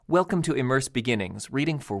Welcome to Immerse Beginnings,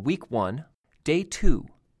 reading for Week 1, Day 2.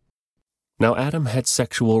 Now Adam had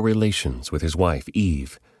sexual relations with his wife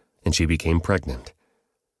Eve, and she became pregnant.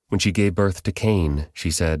 When she gave birth to Cain,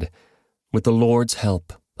 she said, "With the Lord's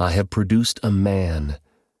help, I have produced a man."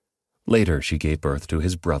 Later she gave birth to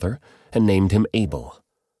his brother and named him Abel.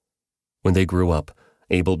 When they grew up,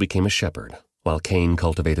 Abel became a shepherd, while Cain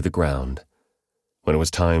cultivated the ground. When it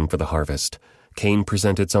was time for the harvest, Cain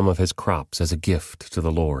presented some of his crops as a gift to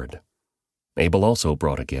the Lord. Abel also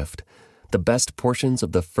brought a gift, the best portions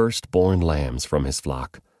of the firstborn lambs from his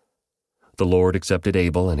flock. The Lord accepted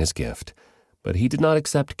Abel and his gift, but he did not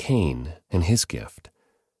accept Cain and his gift.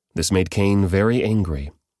 This made Cain very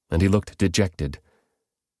angry, and he looked dejected.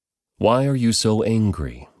 "Why are you so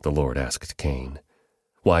angry?" the Lord asked Cain.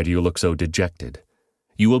 "Why do you look so dejected?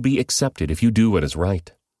 You will be accepted if you do what is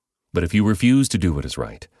right. But if you refuse to do what is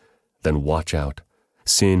right, then watch out.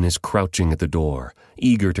 Sin is crouching at the door,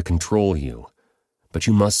 eager to control you. But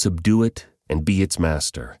you must subdue it and be its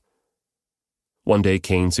master." One day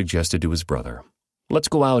Cain suggested to his brother, "Let's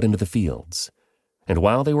go out into the fields." And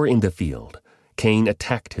while they were in the field, Cain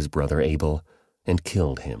attacked his brother Abel and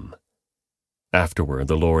killed him. Afterward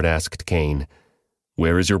the Lord asked Cain,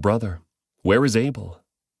 "Where is your brother? Where is Abel?"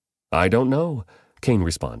 "I don't know," Cain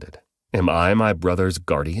responded. "Am I my brother's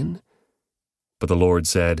guardian?" But the Lord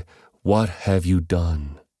said, "What have you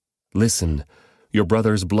done? Listen, your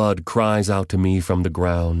brother's blood cries out to me from the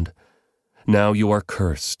ground. Now you are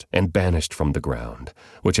cursed and banished from the ground,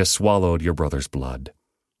 which has swallowed your brother's blood.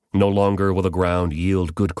 No longer will the ground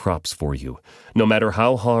yield good crops for you, no matter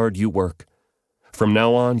how hard you work. From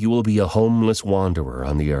now on you will be a homeless wanderer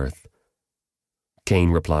on the earth." Cain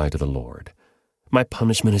replied to the Lord, "My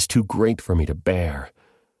punishment is too great for me to bear.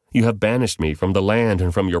 You have banished me from the land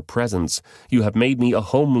and from your presence. You have made me a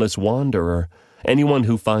homeless wanderer. Anyone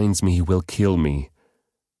who finds me will kill me."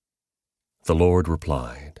 The Lord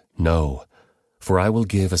replied, "No, for I will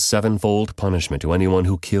give a sevenfold punishment to anyone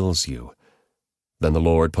who kills you." Then the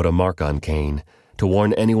Lord put a mark on Cain to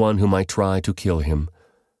warn anyone who might try to kill him.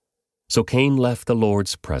 So Cain left the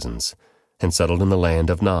Lord's presence and settled in the land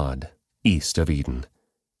of Nod, east of Eden.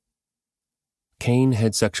 Cain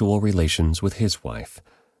had sexual relations with his wife,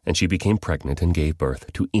 and she became pregnant and gave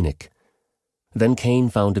birth to Enoch. Then Cain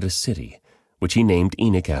founded a city, which he named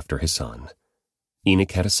Enoch after his son.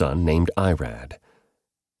 Enoch had a son named Irad.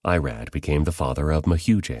 Irad became the father of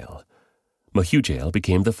Mehujael. Mehujael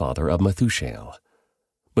became the father of Methushael.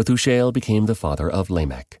 Methushael became the father of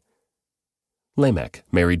Lamech. Lamech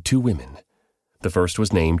married 2 women. The first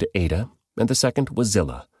was named Ada, and the second was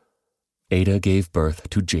Zillah. Ada gave birth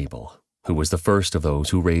to Jabal, who was the first of those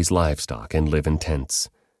who raise livestock and live in tents.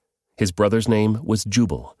 His brother's name was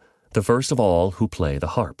Jubal, the first of all who play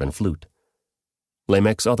the harp and flute.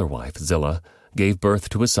 Lamech's other wife, Zillah, gave birth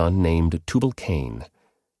to a son named Tubal-Cain.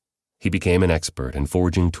 He became an expert in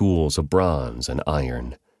forging tools of bronze and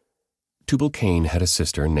iron. Tubal-Cain had a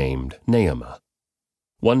sister named Naamah.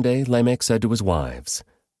 One day Lamech said to his wives,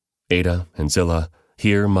 "Ada and Zillah,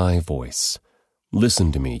 hear my voice.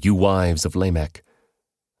 Listen to me, you wives of Lamech.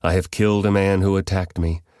 I have killed a man who attacked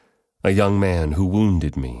me, a young man who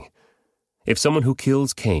wounded me. If someone who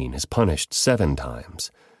kills Cain is punished 7 times,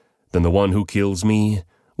 then the one who kills me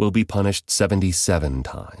will be punished 77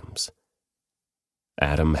 times.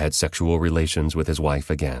 Adam had sexual relations with his wife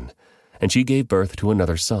again, and she gave birth to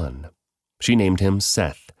another son. She named him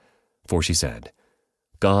Seth, for she said,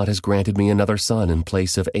 "God has granted me another son in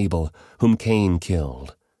place of Abel, whom Cain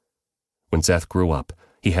killed." When Seth grew up,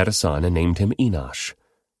 he had a son and named him Enosh.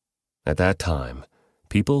 At that time,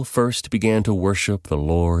 people first began to worship the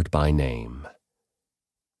Lord by name.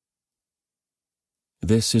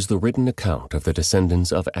 This is the written account of the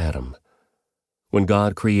descendants of Adam. When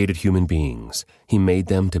God created human beings, he made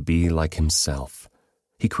them to be like himself.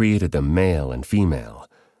 He created them male and female,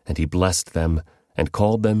 and he blessed them and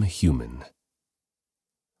called them human.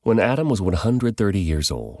 When Adam was 130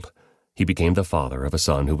 years old, he became the father of a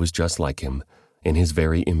son who was just like him, in his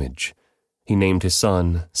very image. He named his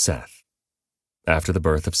son Seth. After the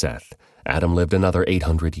birth of Seth, Adam lived another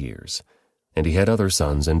 800 years, and he had other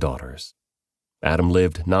sons and daughters. Adam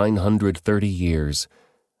lived 930 years,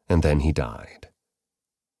 and then he died.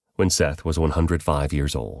 When Seth was 105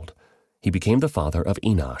 years old, he became the father of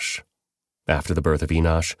Enosh. After the birth of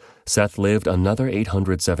Enosh, Seth lived another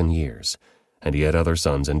 807 years, and he had other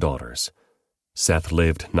sons and daughters. Seth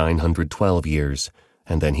lived 912 years,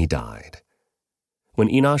 and then he died. When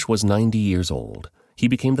Enosh was 90 years old, he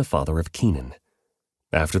became the father of Kenan.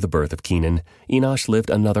 After the birth of Kenan, Enosh lived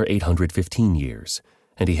another 815 years,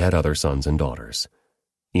 and he had other sons and daughters.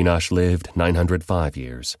 Enosh lived 905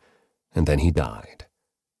 years, and then he died.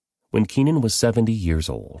 When Kenan was 70 years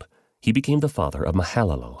old, he became the father of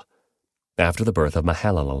Mahalalel. After the birth of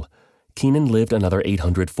Mahalalel, Kenan lived another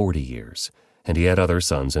 840 years, and he had other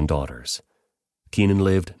sons and daughters. Kenan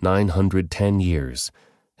lived 910 years,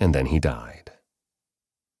 and then he died.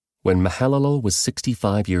 When Mahalalel was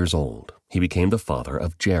 65 years old, he became the father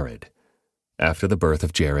of Jared. After the birth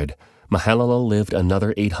of Jared, Mahalalel lived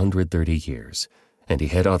another 830 years, and he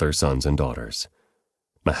had other sons and daughters.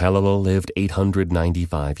 Mahalalel lived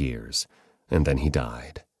 895 years, and then he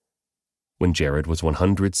died. When Jared was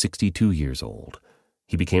 162 years old,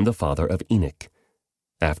 he became the father of Enoch.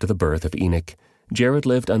 After the birth of Enoch, Jared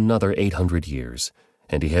lived another 800 years,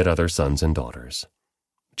 and he had other sons and daughters.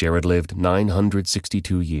 Jared lived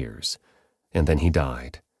 962 years, and then he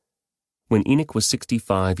died. When Enoch was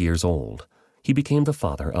 65 years old, he became the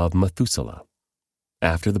father of Methuselah.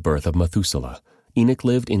 After the birth of Methuselah, Enoch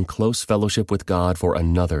lived in close fellowship with God for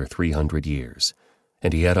another 300 years,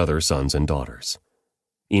 and he had other sons and daughters.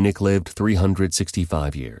 Enoch lived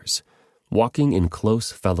 365 years, walking in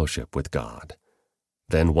close fellowship with God.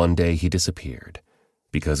 Then one day he disappeared,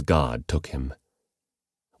 because God took him.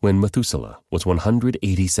 When Methuselah was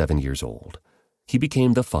 187 years old, he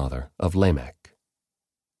became the father of Lamech.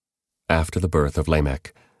 After the birth of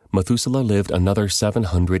Lamech, Methuselah lived another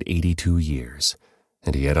 782 years,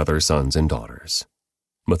 and he had other sons and daughters.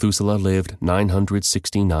 Methuselah lived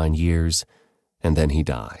 969 years, and then he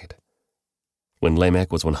died. When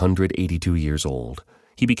Lamech was 182 years old,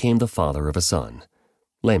 he became the father of a son.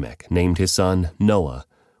 Lamech named his son Noah,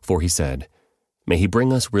 for he said, "May he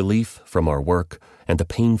bring us relief from our work and the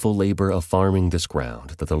painful labor of farming this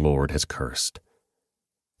ground that the Lord has cursed."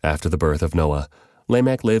 After the birth of Noah,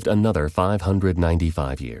 Lamech lived another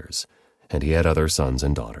 595 years, and he had other sons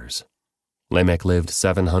and daughters. Lamech lived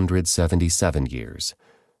 777 years,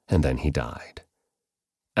 and then he died.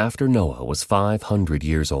 After Noah was 500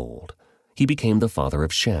 years old, he became the father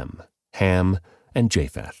of Shem, Ham, and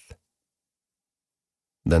Japheth.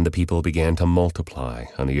 Then the people began to multiply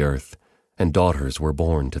on the earth, and daughters were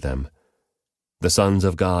born to them. The sons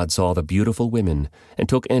of God saw the beautiful women and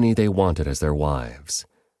took any they wanted as their wives.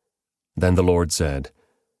 Then the Lord said,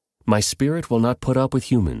 "My spirit will not put up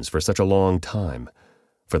with humans for such a long time,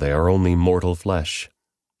 for they are only mortal flesh.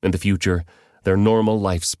 In the future, their normal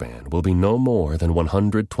lifespan will be no more than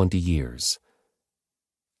 120 years.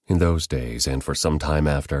 In those days, and for some time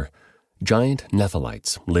after, giant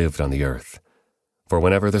Nephilites lived on the earth. For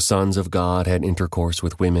whenever the sons of God had intercourse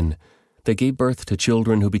with women, they gave birth to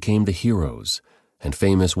children who became the heroes and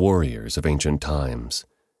famous warriors of ancient times.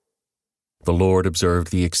 The Lord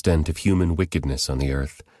observed the extent of human wickedness on the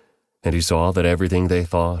earth, and he saw that everything they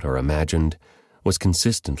thought or imagined was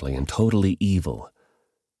consistently and totally evil.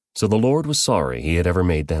 So the Lord was sorry he had ever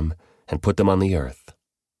made them and put them on the earth.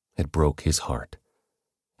 It broke his heart.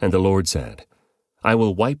 And the Lord said, "I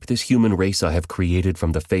will wipe this human race I have created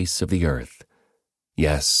from the face of the earth.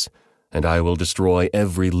 Yes, and I will destroy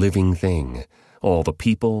every living thing, all the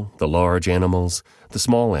people, the large animals, the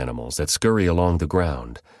small animals that scurry along the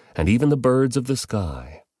ground, and even the birds of the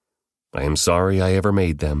sky. I am sorry I ever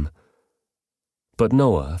made them." But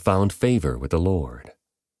Noah found favor with the Lord.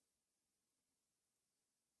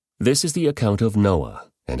 This is the account of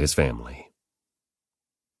Noah and his family.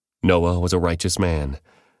 Noah was a righteous man,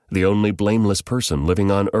 the only blameless person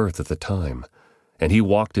living on earth at the time, and he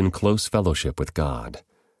walked in close fellowship with God.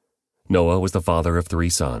 Noah was the father of 3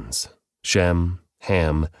 sons, Shem,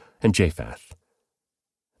 Ham, and Japheth.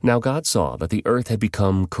 Now God saw that the earth had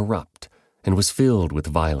become corrupt and was filled with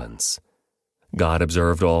violence. God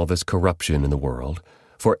observed all this corruption in the world,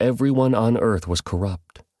 for everyone on earth was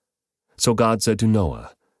corrupt. So God said to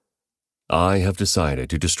Noah, "I have decided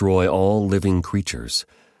to destroy all living creatures,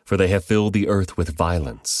 for they have filled the earth with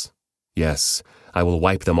violence. Yes, I will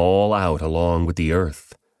wipe them all out along with the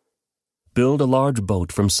earth. Build a large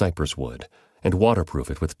boat from cypress wood and waterproof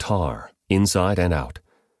it with tar, inside and out.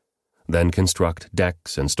 Then construct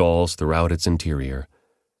decks and stalls throughout its interior.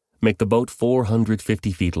 Make the boat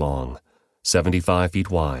 450 feet long, 75 feet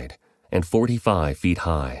wide, and 45 feet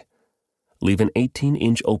high. Leave an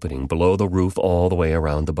 18-inch opening below the roof all the way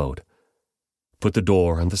around the boat. Put the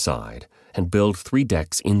door on the side and build 3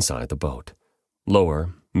 decks inside the boat,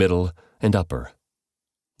 lower, middle, and upper.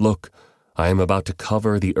 Look, I am about to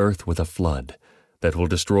cover the earth with a flood that will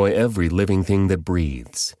destroy every living thing that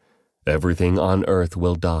breathes. Everything on earth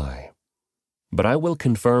will die. But I will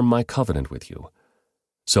confirm my covenant with you.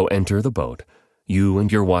 So enter the boat, you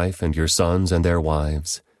and your wife and your sons and their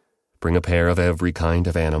wives. Bring a pair of every kind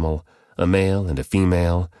of animal, a male and a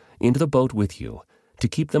female, into the boat with you, to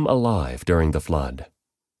keep them alive during the flood.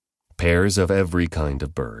 Pairs of every kind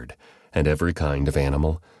of bird, and every kind of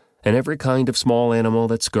animal, and every kind of small animal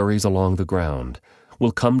that scurries along the ground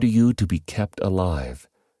will come to you to be kept alive.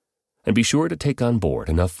 And be sure to take on board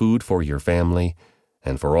enough food for your family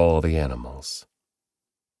and for all the animals."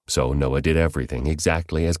 So Noah did everything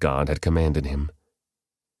exactly as God had commanded him.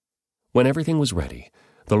 When everything was ready,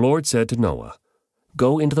 the Lord said to Noah,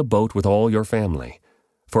 "Go into the boat with all your family,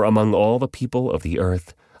 for among all the people of the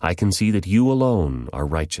earth I can see that you alone are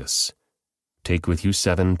righteous. Take with you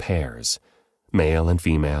 7 pairs, male and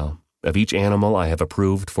female, of each animal I have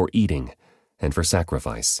approved for eating and for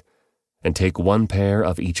sacrifice, and take 1 pair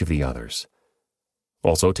of each of the others.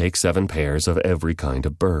 Also take 7 pairs of every kind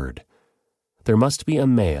of bird. There must be a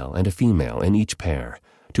male and a female in each pair,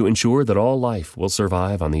 to ensure that all life will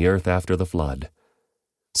survive on the earth after the flood.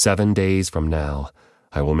 7 days from now,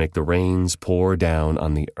 I will make the rains pour down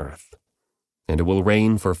on the earth, and it will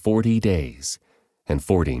rain for 40 days and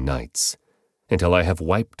 40 nights, until I have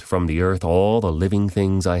wiped from the earth all the living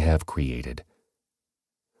things I have created."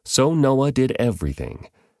 So Noah did everything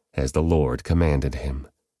as the Lord commanded him.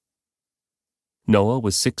 Noah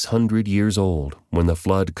was 600 years old when the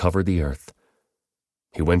flood covered the earth.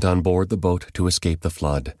 He went on board the boat to escape the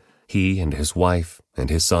flood, he and his wife and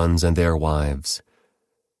his sons and their wives.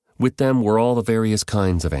 With them were all the various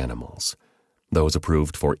kinds of animals, those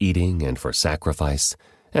approved for eating and for sacrifice,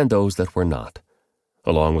 and those that were not,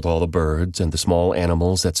 along with all the birds and the small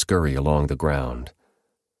animals that scurry along the ground.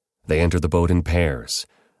 They entered the boat in pairs,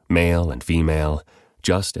 male and female,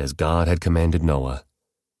 just as God had commanded Noah.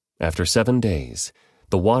 After 7 days,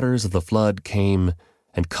 the waters of the flood came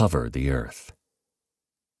and covered the earth.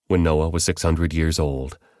 When Noah was 600 years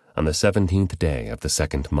old, on the 17th day of the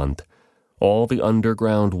 2nd month, all the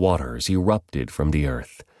underground waters erupted from the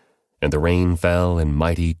earth, and the rain fell in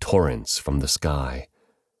mighty torrents from the sky.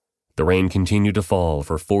 The rain continued to fall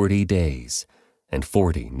for 40 days and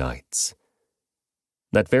 40 nights.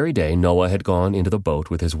 That very day Noah had gone into the boat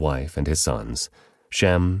with his wife and his sons,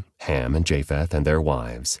 Shem, Ham, and Japheth, and their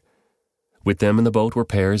wives. With them in the boat were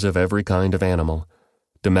pairs of every kind of animal,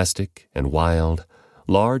 domestic and wild,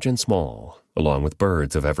 large and small, along with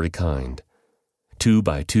birds of every kind. 2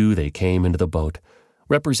 by 2 they came into the boat,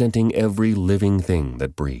 representing every living thing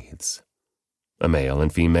that breathes. A male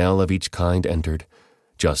and female of each kind entered,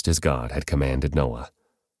 just as God had commanded Noah.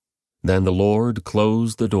 Then the Lord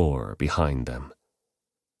closed the door behind them.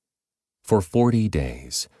 For 40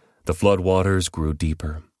 days, the flood waters grew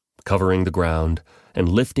deeper, covering the ground and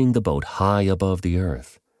lifting the boat high above the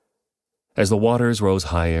earth. As the waters rose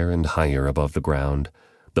higher and higher above the ground,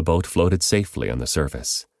 the boat floated safely on the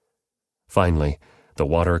surface. Finally, the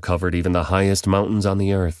water covered even the highest mountains on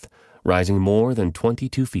the earth, rising more than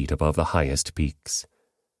 22 feet above the highest peaks.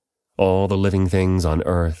 All the living things on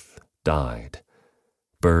earth died.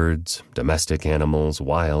 Birds, domestic animals,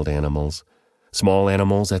 wild animals, small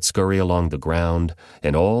animals that scurry along the ground,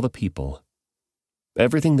 and all the people.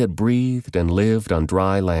 Everything that breathed and lived on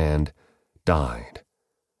dry land died.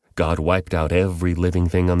 God wiped out every living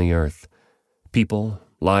thing on the earth, people,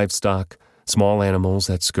 livestock, small animals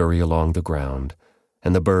that scurry along the ground,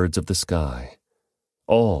 and the birds of the sky.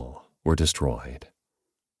 All were destroyed.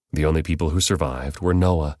 The only people who survived were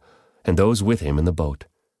Noah and those with him in the boat,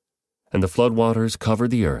 and the floodwaters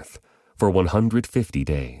covered the earth for 150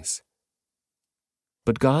 days.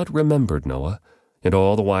 But God remembered Noah and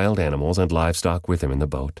all the wild animals and livestock with him in the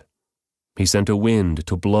boat. He sent a wind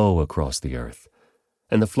to blow across the earth,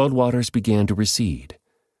 and the floodwaters began to recede.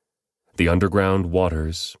 The underground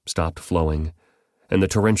waters stopped flowing, and the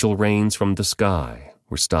torrential rains from the sky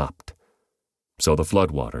were stopped. So the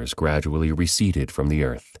floodwaters gradually receded from the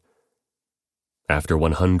earth. After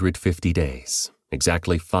 150 days,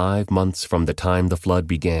 exactly 5 months from the time the flood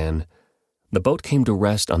began, the boat came to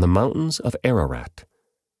rest on the mountains of Ararat.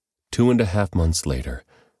 2.5 months later,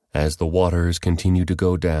 as the waters continued to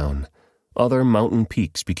go down, other mountain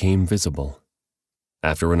peaks became visible.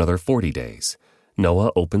 After another 40 days,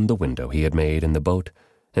 Noah opened the window he had made in the boat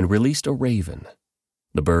and released a raven.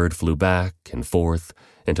 The bird flew back and forth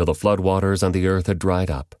until the floodwaters on the earth had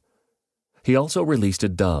dried up. He also released a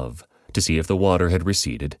dove to see if the water had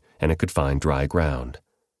receded and it could find dry ground.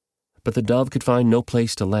 But the dove could find no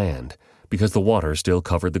place to land because the water still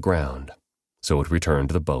covered the ground. So it returned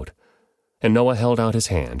to the boat, and Noah held out his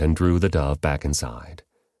hand and drew the dove back inside.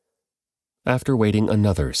 After waiting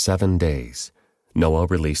another 7 days, Noah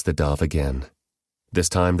released the dove again. This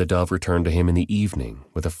time the dove returned to him in the evening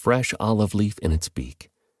with a fresh olive leaf in its beak.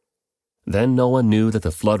 Then Noah knew that the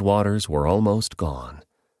floodwaters were almost gone.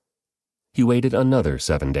 He waited another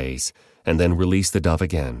 7 days and then released the dove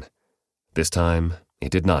again. This time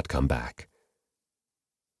it did not come back.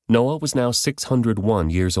 Noah was now 601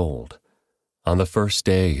 years old. On the first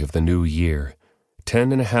day of the new year,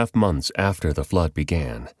 10.5 months after the flood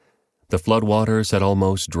began, the flood waters had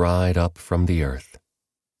almost dried up from the earth.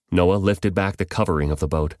 Noah lifted back the covering of the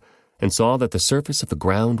boat and saw that the surface of the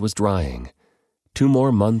ground was drying. 2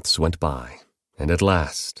 more months went by, and at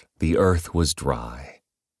last the earth was dry.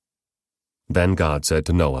 Then God said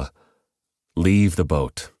to Noah, "Leave the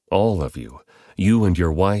boat, all of you, you and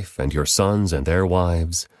your wife and your sons and their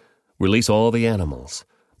wives. Release all the animals,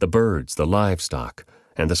 the birds, the livestock,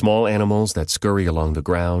 and the small animals that scurry along the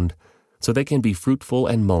ground, so they can be fruitful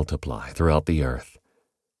and multiply throughout the earth."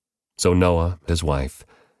 So Noah, his wife,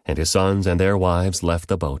 and his sons and their wives left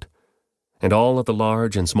the boat, and all of the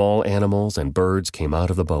large and small animals and birds came out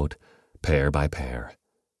of the boat, pair by pair.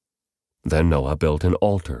 Then Noah built an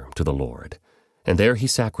altar to the Lord, and there he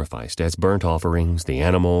sacrificed as burnt offerings the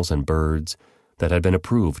animals and birds that had been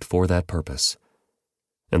approved for that purpose.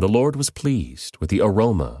 And the Lord was pleased with the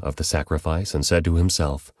aroma of the sacrifice and said to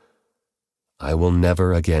himself, "I will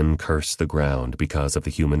never again curse the ground because of the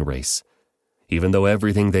human race, even though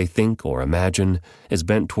everything they think or imagine is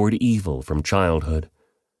bent toward evil from childhood.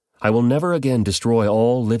 I will never again destroy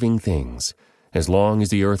all living things. As long as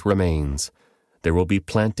the earth remains, there will be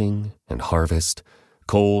planting and harvest,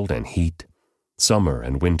 cold and heat, summer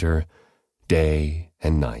and winter, day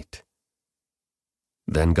and night."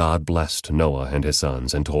 Then God blessed Noah and his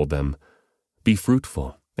sons and told them, "Be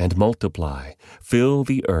fruitful and multiply, fill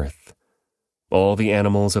the earth. All the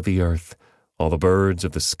animals of the earth, all the birds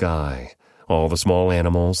of the sky, all the small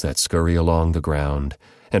animals that scurry along the ground,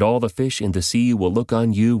 and all the fish in the sea will look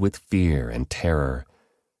on you with fear and terror.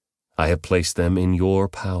 I have placed them in your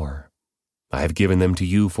power. I have given them to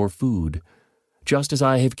you for food, just as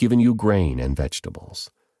I have given you grain and vegetables.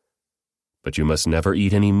 But you must never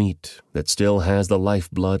eat any meat that still has the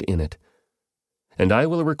lifeblood in it. And I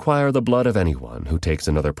will require the blood of anyone who takes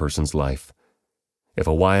another person's life. If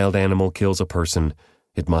a wild animal kills a person,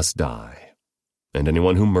 it must die. And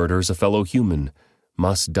anyone who murders a fellow human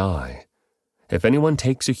must die. If anyone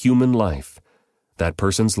takes a human life, that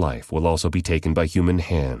person's life will also be taken by human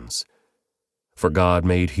hands. For God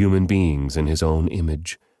made human beings in his own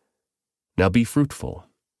image. Now be fruitful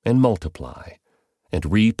and multiply, and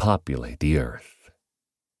repopulate the earth."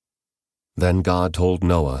 Then God told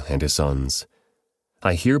Noah and his sons,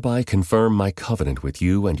 "I hereby confirm my covenant with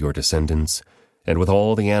you and your descendants, and with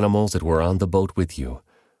all the animals that were on the boat with you,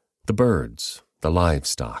 the birds, the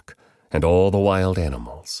livestock, and all the wild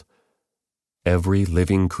animals. Every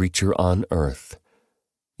living creature on earth.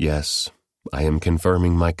 Yes, I am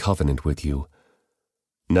confirming my covenant with you.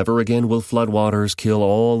 Never again will flood waters kill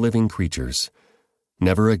all living creatures.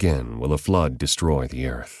 Never again will a flood destroy the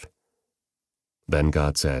earth." Then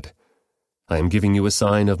God said, "I am giving you a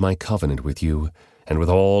sign of my covenant with you and with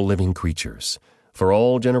all living creatures, for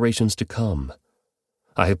all generations to come.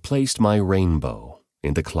 I have placed my rainbow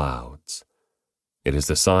in the clouds. It is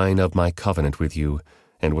the sign of my covenant with you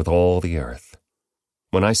and with all the earth.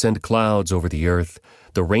 When I send clouds over the earth,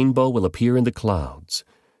 the rainbow will appear in the clouds,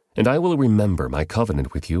 and I will remember my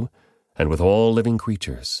covenant with you and with all living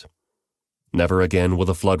creatures. Never again will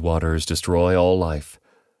the floodwaters destroy all life.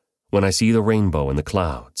 When I see the rainbow in the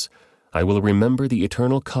clouds, I will remember the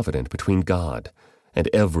eternal covenant between God and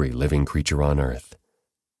every living creature on earth."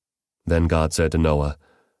 Then God said to Noah,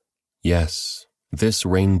 "Yes, this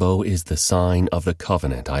rainbow is the sign of the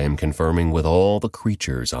covenant I am confirming with all the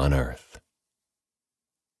creatures on earth."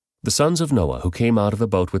 The sons of Noah who came out of the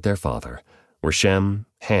boat with their father were Shem,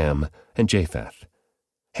 Ham, and Japheth.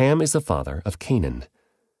 Ham is the father of Canaan.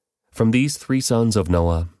 From these 3 sons of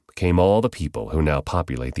Noah came all the people who now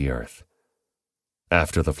populate the earth.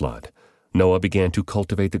 After the flood, Noah began to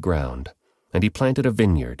cultivate the ground, and he planted a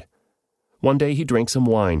vineyard. One day he drank some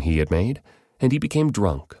wine he had made, and he became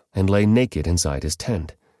drunk and lay naked inside his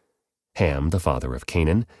tent. Ham, the father of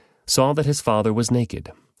Canaan, saw that his father was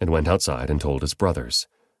naked and went outside and told his brothers.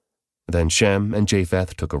 Then Shem and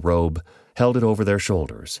Japheth took a robe, held it over their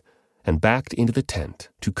shoulders, and backed into the tent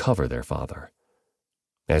to cover their father.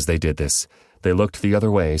 As they did this, they looked the other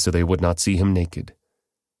way so they would not see him naked.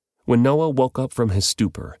 When Noah woke up from his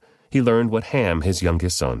stupor, he learned what Ham, his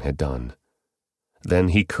youngest son, had done. Then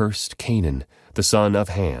he cursed Canaan, the son of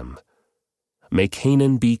Ham. "May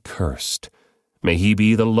Canaan be cursed. May he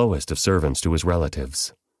be the lowest of servants to his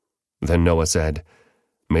relatives." Then Noah said,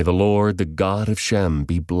 "May the Lord, the God of Shem,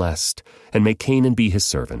 be blessed, and may Canaan be his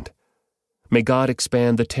servant. May God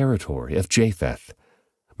expand the territory of Japheth.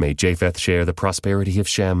 May Japheth share the prosperity of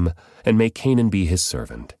Shem, and may Canaan be his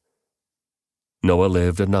servant." Noah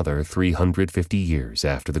lived another 350 years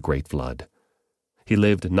after the great flood. He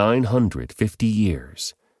lived 950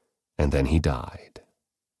 years, and then he died.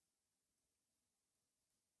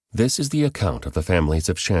 This is the account of the families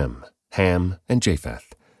of Shem, Ham, and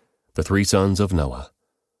Japheth, the 3 sons of Noah.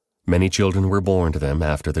 Many children were born to them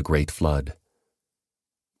after the great flood.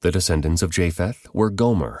 The descendants of Japheth were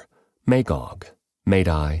Gomer, Magog,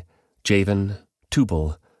 Madai, Javan,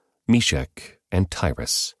 Tubal, Meshech, and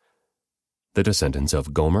Tyrus. The descendants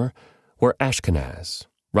of Gomer were Ashkenaz,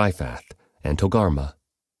 Riphath, and Togarmah.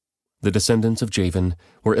 The descendants of Javan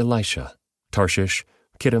were Elisha, Tarshish,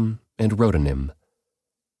 Kittim, and Rodanim.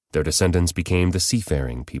 Their descendants became the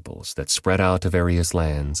seafaring peoples that spread out to various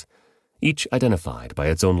lands, each identified by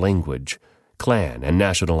its own language, clan, and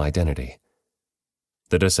national identity.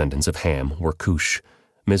 The descendants of Ham were Cush,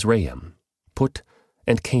 Mizraim, Put,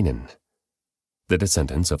 and Canaan. The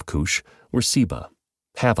descendants of Cush were Seba,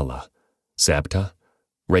 Havilah, Sabta,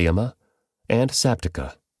 Raamah, and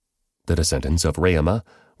Sabteka. The descendants of Raamah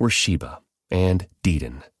were Sheba and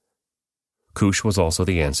Dedan. Cush was also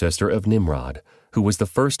the ancestor of Nimrod, who was the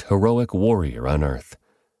first heroic warrior on earth.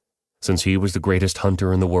 Since he was the greatest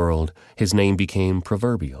hunter in the world, his name became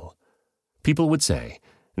proverbial. People would say,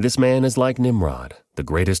 "This man is like Nimrod, the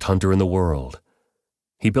greatest hunter in the world."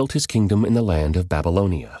 He built his kingdom in the land of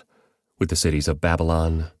Babylonia, with the cities of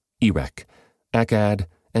Babylon, Erech, Akkad,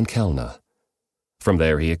 and Calneh. From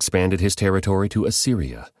there he expanded his territory to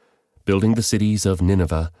Assyria, building the cities of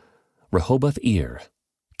Nineveh, Rehoboth-ir,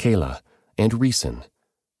 Calah, and Resen,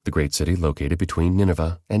 the great city located between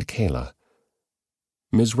Nineveh and Calah.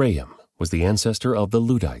 Mizraim was the ancestor of the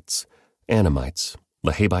Ludites, Anamites,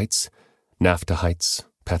 Lehabites, Naphtuhites,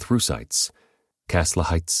 Pathrusites,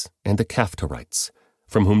 Caslahites, and the Caphtorites,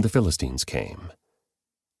 from whom the Philistines came.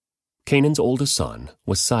 Canaan's oldest son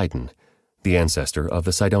was Sidon, the ancestor of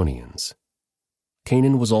the Sidonians.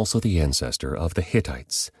 Canaan was also the ancestor of the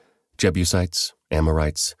Hittites, Jebusites,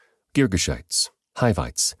 Amorites, Girgashites,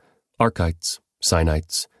 Hivites, Archites,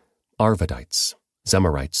 Sinites, Arvadites,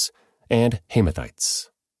 Zemarites, and Hamathites.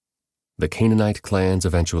 The Canaanite clans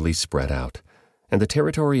eventually spread out, and the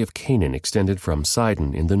territory of Canaan extended from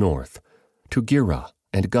Sidon in the north to Gerar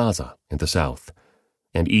and Gaza in the south,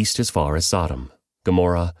 and east as far as Sodom,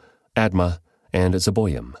 Gomorrah, Admah, and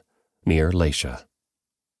Zeboim, near Lasha.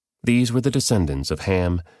 These were the descendants of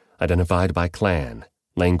Ham, identified by clan,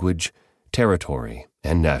 language, territory,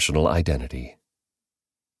 and national identity.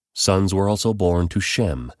 Sons were also born to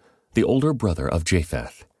Shem, the older brother of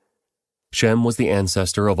Japheth. Shem was the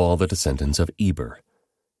ancestor of all the descendants of Eber.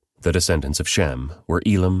 The descendants of Shem were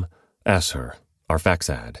Elam, Asshur,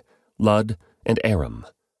 Arphaxad, Lud, and Aram.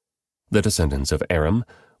 The descendants of Aram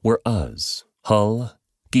were Uz, Hul,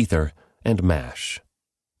 Gether, and Mash.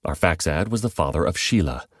 Arphaxad was the father of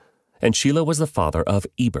Shelah, and Shelah was the father of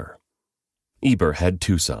Eber. Eber had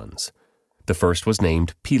 2 sons. The first was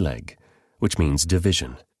named Peleg, which means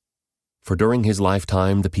division. For during his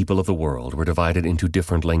lifetime the people of the world were divided into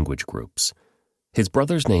different language groups. His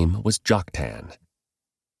brother's name was Joktan.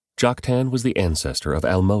 Joktan was the ancestor of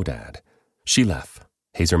Almodad, Sheleph,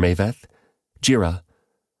 Hazarmaveth, Jirah,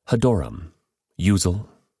 Hadoram, Uzal,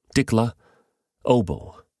 Diklah,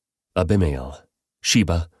 Obal, Abimael,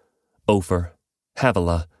 Sheba, Ophir,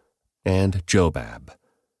 Havilah, and Jobab.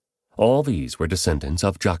 All these were descendants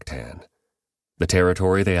of Joktan. The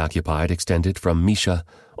territory they occupied extended from Mesha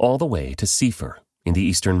all the way to Sephir in the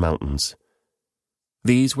eastern mountains.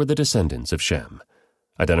 These were the descendants of Shem,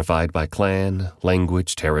 identified by clan,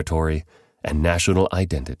 language, territory, and national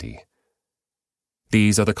identity.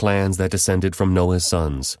 These are the clans that descended from Noah's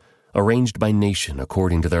sons, arranged by nation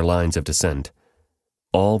according to their lines of descent.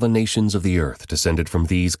 All the nations of the earth descended from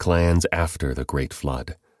these clans after the great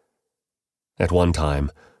flood. At one time,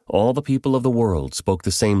 all the people of the world spoke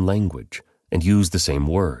the same language and used the same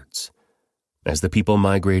words. As the people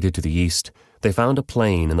migrated to the east, they found a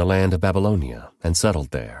plain in the land of Babylonia and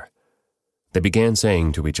settled there. They began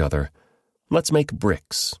saying to each other, "Let's make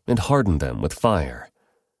bricks and harden them with fire."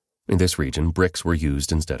 In this region, bricks were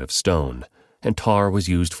used instead of stone, and tar was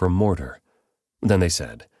used for mortar. Then they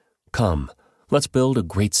said, "Come, let's build a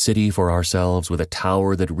great city for ourselves with a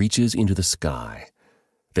tower that reaches into the sky.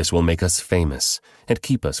 This will make us famous and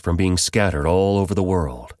keep us from being scattered all over the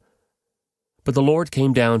world." But the Lord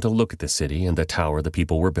came down to look at the city and the tower the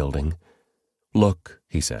people were building. "Look,"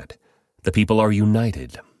 he said, "the people are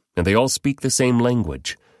united, and they all speak the same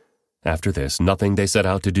language. After this, nothing they set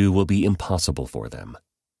out to do will be impossible for them.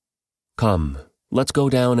 Come, let's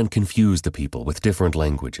go down and confuse the people with different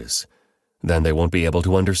languages. Then they won't be able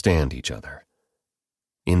to understand each other."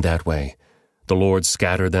 In that way, the Lord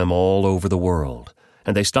scattered them all over the world,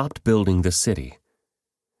 and they stopped building the city.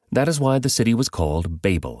 That is why the city was called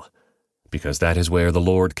Babel, because that is where the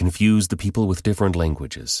Lord confused the people with different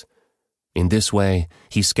languages. In this way,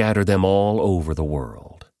 he scattered them all over the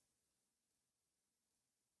world.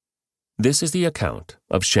 This is the account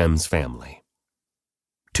of Shem's family.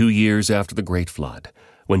 2 years after the great flood,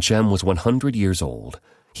 when Shem was 100 years old,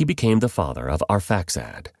 he became the father of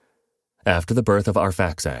Arphaxad. After the birth of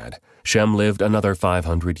Arphaxad, Shem lived another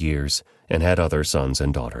 500 years and had other sons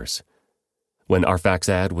and daughters. When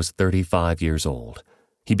Arphaxad was 35 years old,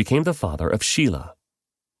 he became the father of Shelah.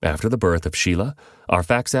 After the birth of Shelah,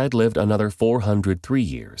 Arphaxad lived another 403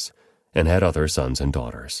 years and had other sons and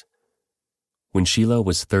daughters. When Shelah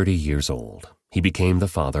was 30 years old, he became the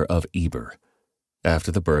father of Eber. After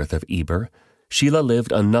the birth of Eber, Shelah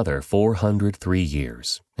lived another 403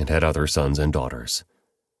 years and had other sons and daughters.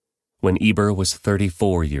 When Eber was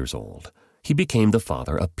 34 years old, he became the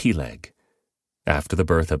father of Peleg. After the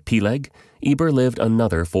birth of Peleg, Eber lived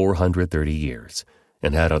another 430 years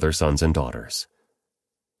and had other sons and daughters.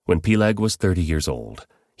 When Peleg was 30 years old,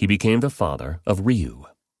 he became the father of Reu.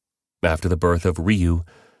 After the birth of Reu,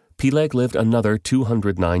 Peleg lived another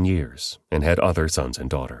 209 years and had other sons and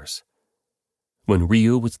daughters. When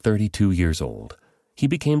Reu was 32 years old, he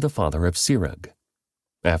became the father of Serug.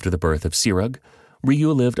 After the birth of Serug,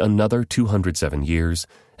 Reu lived another 207 years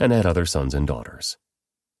and had other sons and daughters.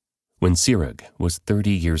 When Serug was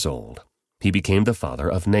 30 years old, he became the father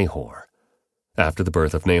of Nahor. After the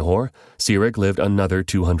birth of Nahor, Serug lived another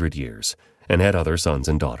 200 years and had other sons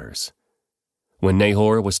and daughters. When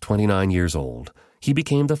Nahor was 29 years old, he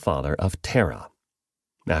became the father of Terah.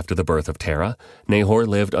 After the birth of Terah, Nahor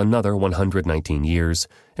lived another 119 years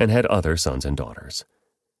and had other sons and daughters.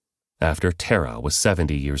 After Terah was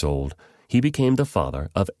 70 years old, he became the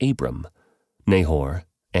father of Abram, Nahor,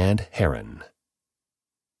 and Haran.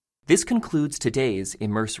 This concludes today's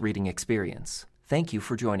Immerse Reading Experience. Thank you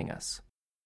for joining us.